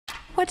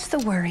What's the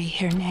worry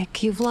here,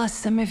 Nick? You've lost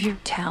some of your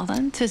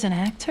talent as an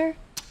actor?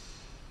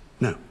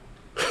 No.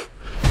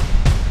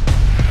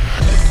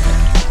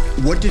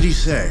 What did he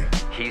say?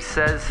 He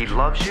says he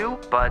loves you,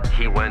 but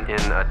he went in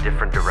a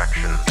different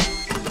direction.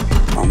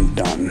 I'm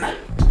done.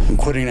 I'm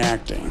quitting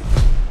acting.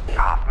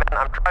 Ah, man,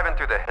 I'm driving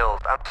through the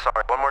hills. I'm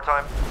sorry. One more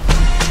time.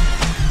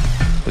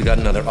 We got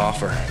another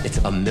offer. It's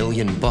 $1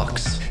 million.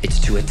 It's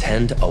to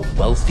attend a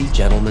wealthy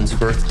gentleman's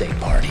birthday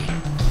party.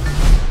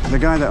 The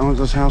guy that owns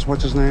this house,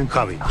 what's his name?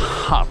 Javi.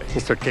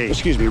 Mr. Cage.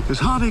 Excuse me, is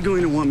Javi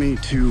going to want me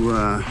to,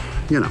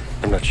 you know?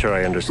 I'm not sure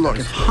I understand. Look,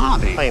 it's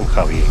Javi. I am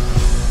Javi.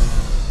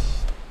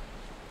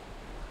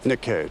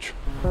 Nick Cage.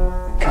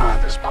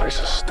 God, this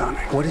place is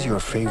stunning. What is your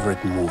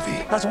favorite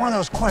movie? That's one of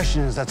those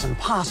questions that's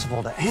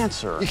impossible to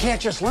answer. You can't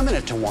just limit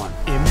it to one.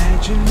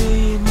 Imagine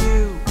me and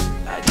you,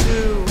 I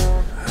do.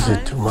 Is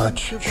it too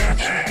much?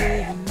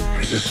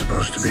 Is this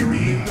supposed to be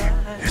me?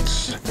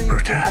 It's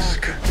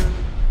grotesque.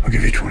 I'll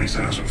give you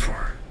 20,000 for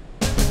it.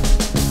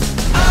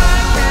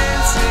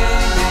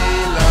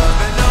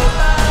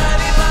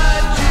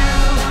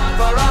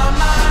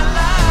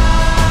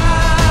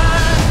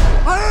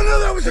 I didn't know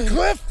that was a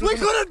cliff. We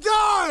could have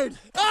died.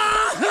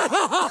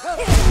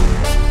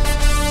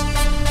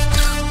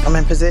 I'm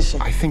in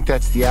position. I think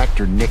that's the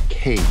actor Nick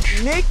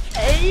Cage. Nick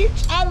Cage?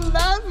 I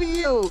love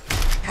you.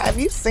 Have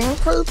you seen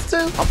Crudes 2?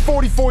 I'm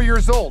 44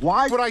 years old.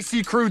 Why would I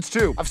see Crudes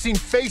 2? I've seen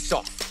Face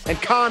Off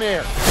and Con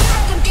Air.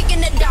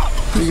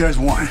 What do you guys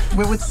want?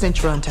 We're with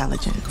Central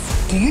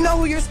Intelligence. Do you know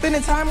who you're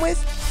spending time with?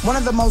 One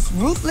of the most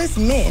ruthless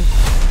men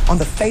on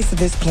the face of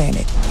this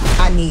planet.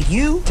 I need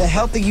you to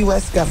help the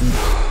U.S. government.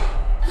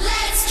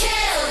 Let's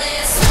kill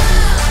this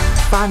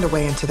love. Find a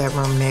way into that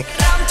room, Nick.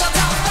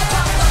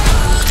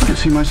 I can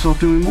see myself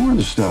doing more of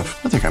this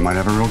stuff. I think I might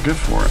have a real gift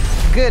for it.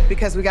 Good,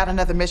 because we got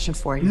another mission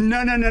for you.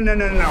 No.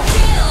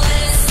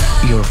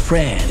 Your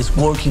friend is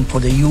working for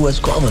the U.S.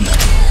 government.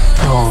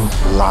 Don't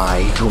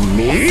lie to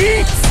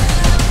me.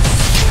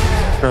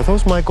 Are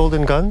those my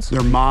golden guns?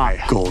 They're my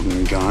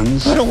golden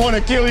guns. I don't want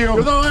to kill you.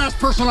 You're the last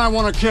person I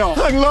want to kill.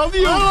 I love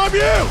you. I love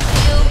you.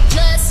 You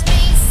just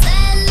be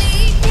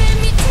sadly, give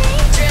me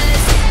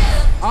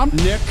dangerous. I'm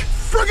Nick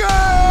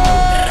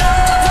friggin'!